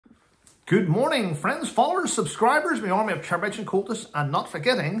Good morning, friends, followers, subscribers, my army of Charbage and cultists, and not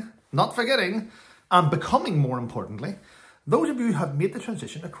forgetting, and becoming, more importantly, those of you who have made the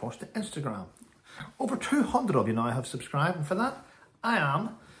transition across to Instagram. Over 200 of you now have subscribed, and for that, I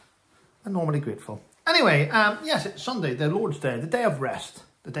am enormously grateful. Anyway, yes, it's Sunday, the Lord's Day, the day of rest.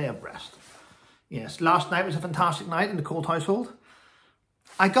 The day of rest. Yes, last night was a fantastic night in the Colt household.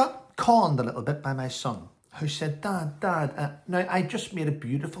 I got conned a little bit by my son, who said, Dad, now I just made a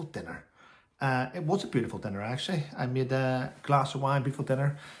beautiful dinner. It was a beautiful dinner, actually. I made a glass of wine, beautiful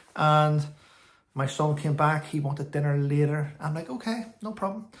dinner. And my son came back. He wanted dinner later. I'm like, okay, no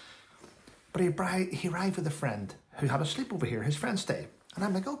problem. But he arrived with a friend who had a sleepover here. His friend stayed. And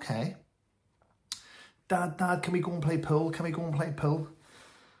I'm like, okay. Dad, can we go and play pool? Can we go and play pool?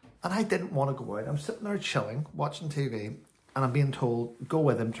 And I didn't want to go out. I'm sitting there chilling, watching TV. And I'm being told, go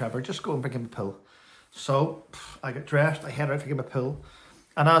with him, Trevor. Just go and bring him a pool. So I got dressed. I headed out to give him a pool.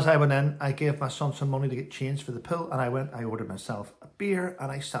 And as I went in, I gave my son some money to get changed for the pool. And I ordered myself a beer and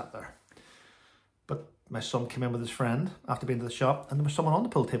I sat there. But my son came in with his friend after being to the shop. And there was someone on the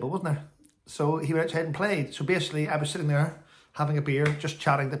pool table, wasn't there? So he went outside and played. So basically, I was sitting there having a beer, just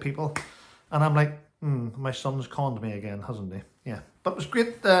chatting to people. And I'm like, my son's conned me again, hasn't he? Yeah. But it was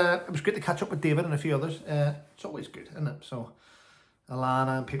great. It was great to catch up with David and a few others. It's always good, isn't it? So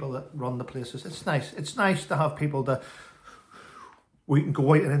Alana and people that run the places. It's nice. It's nice to have people that we can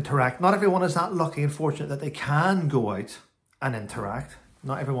go out and interact. Not everyone is that lucky and fortunate that they can go out and interact.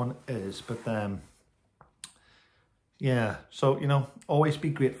 Not everyone is, but yeah. So, you know, always be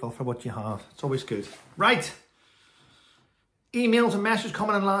grateful for what you have. It's always good. Right. Emails and messages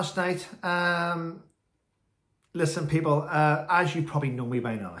coming in last night. Listen, people, as you probably know me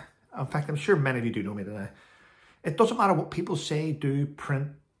by now. In fact, I'm sure many of you do know me today. It doesn't matter what people say, do, print,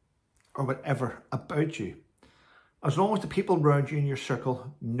 or whatever about you. As long as the people around you in your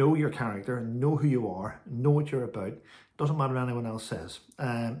circle know your character, know who you are, know what you're about, it doesn't matter what anyone else says.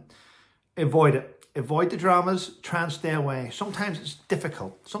 Avoid it. Avoid the dramas. Try and stay away. Sometimes it's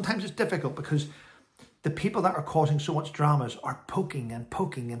difficult. Sometimes it's difficult because the people that are causing so much dramas are poking and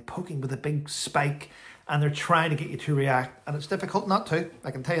poking and poking with a big spike, and they're trying to get you to react. And it's difficult not to,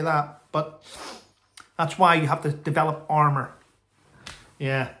 I can tell you that. But that's why you have to develop armor.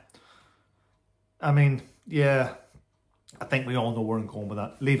 Yeah. I mean, yeah. I think we all know where I'm going with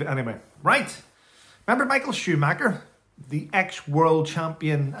that. Leave it anyway. Right. Remember Michael Schumacher, the ex-world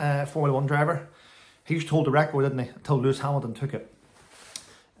champion Formula 1 driver? He used to hold the record, didn't he? Until Lewis Hamilton took it.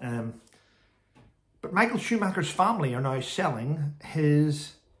 But Michael Schumacher's family are now selling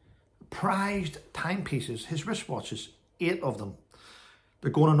his prized timepieces, his wristwatches, 8 of them. They're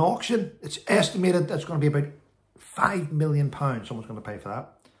going on auction. It's estimated that's going to be about £5 million someone's going to pay for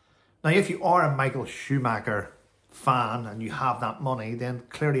that. Now, if you are a Michael Schumacher fan and you have that money, then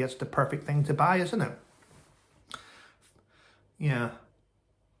clearly it's the perfect thing to buy, isn't it? Yeah.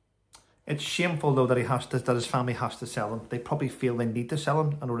 It's shameful, though, that his family has to sell them. They probably feel they need to sell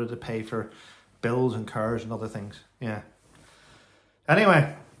them in order to pay for bills and cars and other things. Yeah.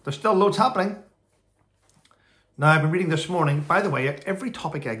 Anyway, there's still loads happening. Now, I've been reading this morning. By the way, every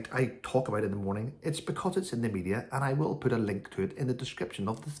topic I talk about in the morning, it's because it's in the media, and I will put a link to it in the description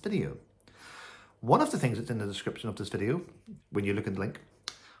of this video. One of the things that's in the description of this video, when you look at the link,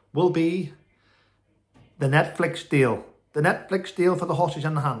 will be the Netflix deal. The Netflix deal for the hostage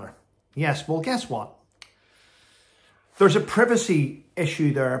and the handler. Yes, well, guess what? There's a privacy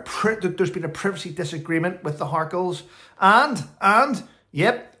issue there. There's been a privacy disagreement with the Harkles. And,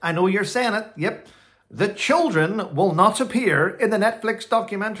 yep, I know you're saying it, yep. The children will not appear in the Netflix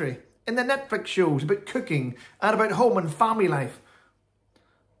documentary, in the Netflix shows about cooking and about home and family life.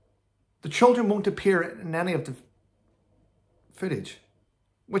 The children won't appear in any of the footage,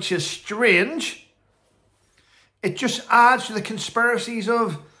 which is strange. It just adds to the conspiracies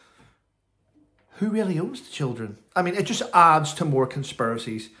of who really owns the children. I mean, it just adds to more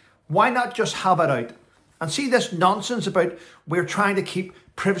conspiracies. Why not just have it out? And see this nonsense about we're trying to keep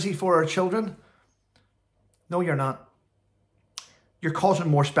privacy for our children? No, you're not. You're causing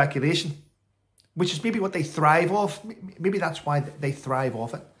more speculation, which is maybe what they thrive off. Maybe that's why they thrive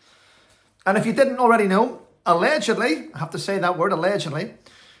off it. And if you didn't already know, allegedly, I have to say that word, allegedly,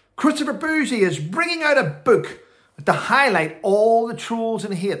 Christopher Boozy is bringing out a book to highlight all the trolls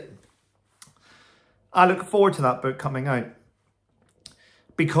and hate. I look forward to that book coming out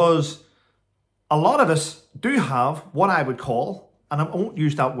because a lot of us do have what I would call, and I won't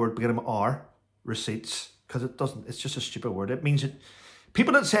use that word beginning with R, receipts, because it doesn't, it's just a stupid word. It means that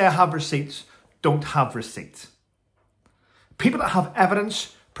people that say I have receipts don't have receipts. People that have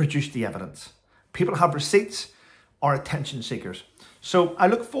evidence produce the evidence. People that have receipts are attention seekers. So I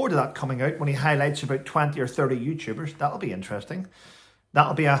look forward to that coming out when he highlights about 20 or 30 YouTubers. That'll be interesting.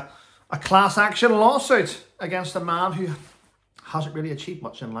 That'll be a class action lawsuit against a man who hasn't really achieved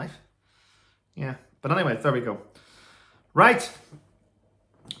much in life. Yeah, but anyway, there we go. Right,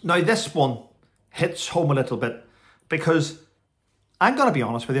 now this one hits home a little bit because I'm going to be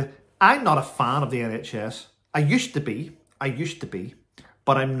honest with you, I'm not a fan of the NHS. I used to be,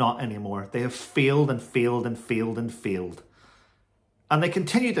 but I'm not anymore. They have failed and failed and failed and failed. And they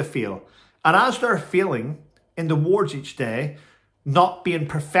continue to fail. And as they're failing in the wards each day, not being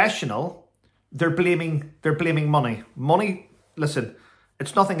professional, they're blaming money. Money, listen,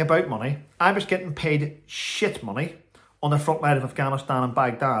 it's nothing about money. I was getting paid shit money on the front line of Afghanistan and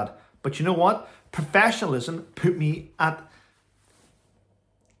Baghdad. But you know what? Professionalism put me at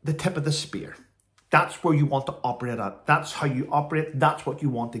the tip of the spear. That's where you want to operate at. That's how you operate. That's what you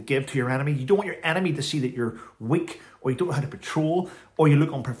want to give to your enemy. You don't want your enemy to see that you're weak or you don't know how to patrol or you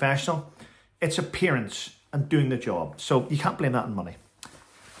look unprofessional. It's appearance and doing the job. So you can't blame that on money.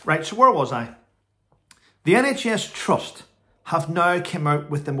 Right, so where was I? The NHS Trust have now come out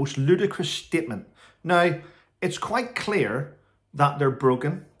with the most ludicrous statement. Now, it's quite clear that they're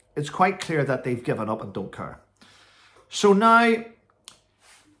broken. It's quite clear that they've given up and don't care. So now,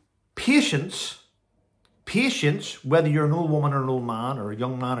 patients, whether you're an old woman or an old man or a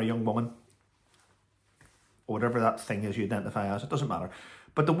young man or a young woman, or whatever that thing is you identify as, it doesn't matter.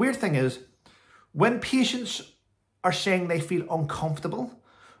 But the weird thing is, when patients are saying they feel uncomfortable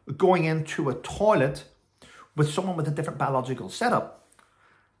going into a toilet with someone with a different biological setup,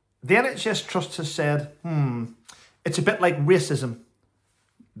 the NHS Trust has said, it's a bit like racism.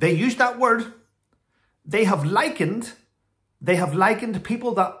 They use that word. They have likened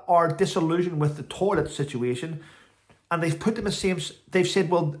people that are disillusioned with the toilet situation, and they've put them in the same. They've said,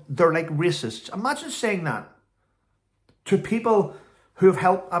 well, they're like racists. Imagine saying that to people who have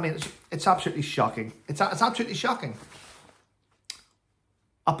helped. I mean, it's absolutely shocking. It's absolutely shocking.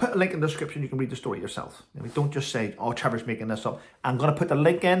 I'll put a link in the description. You can read the story yourself. I mean, don't just say, oh, Trevor's making this up. I'm going to put the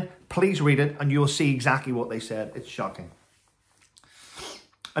link in. Please read it, and you'll see exactly what they said. It's shocking.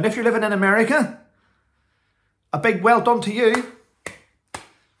 And if you're living in America, a big well done to you.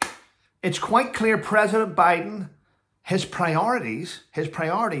 It's quite clear President Biden, his priorities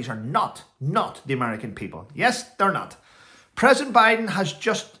are not the American people. Yes, they're not. President Biden has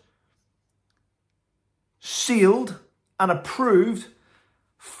just sealed and approved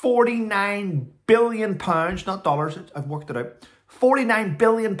 £49 billion, not dollars, I've worked it out, £49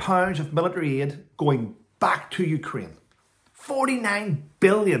 billion of military aid going back to Ukraine. 49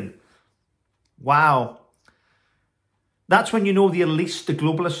 billion. Wow. That's when you know the elites, the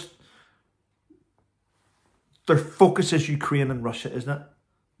globalists, their focus is Ukraine and Russia, isn't it?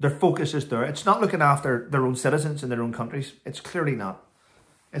 Their focus is there. It's not looking after their own citizens in their own countries. It's clearly not.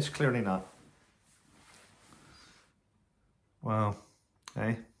 It's clearly not. Wow.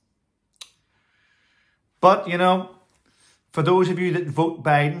 Hey. But, you know, for those of you that vote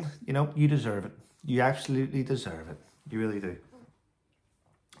Biden, you know, you deserve it. You absolutely deserve it. You really do.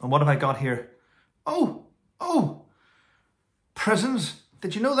 And what have I got here? Oh, prisons.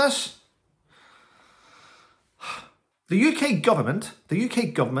 Did you know this? The UK government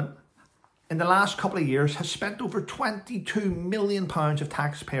in the last couple of years has spent over £22 million of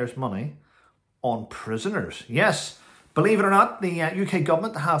taxpayers' money on prisoners. Yes, believe it or not, the UK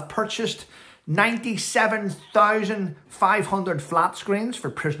government have purchased 97,500 flat screens for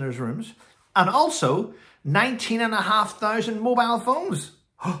prisoners' rooms and also 19,500 mobile phones.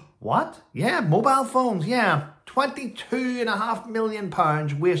 What? Yeah, mobile phones, yeah. £22.5 million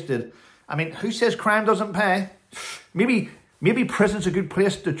wasted. I mean, who says crime doesn't pay? Maybe prison's a good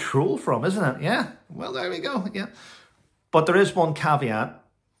place to troll from, isn't it? Yeah, well, there we go, yeah. But there is one caveat.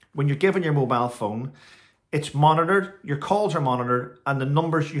 When you're given your mobile phone, it's monitored, your calls are monitored, and the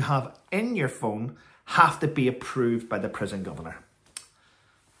numbers you have in your phone have to be approved by the prison governor.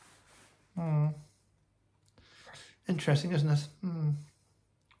 Interesting, isn't it?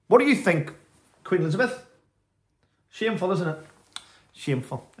 What do you think, Queen Elizabeth? Shameful, isn't it?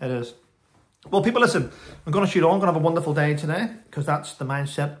 Shameful, it is. Well, people, listen, I'm going to shoot on. I'm going to have a wonderful day today because that's the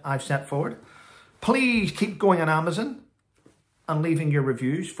mindset I've set forward. Please keep going on Amazon and leaving your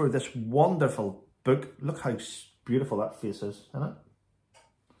reviews for this wonderful book. Look how beautiful that face is, isn't it?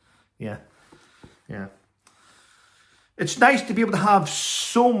 Yeah, yeah. It's nice to be able to have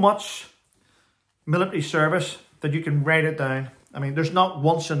so much military service that you can write it down. I mean, there's not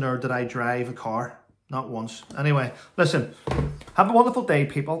once in there that I drive a car. Not once. Anyway, listen, have a wonderful day,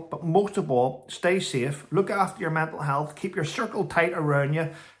 people. But most of all, stay safe. Look after your mental health. Keep your circle tight around you.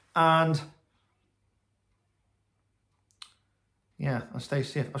 And Yeah, and stay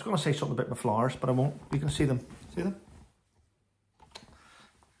safe. I was going to say something about my flowers, but I won't. You can see them. See them?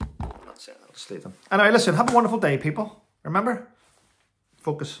 That's it. I'll just leave them. Anyway, listen, have a wonderful day, people. Remember,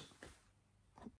 focus.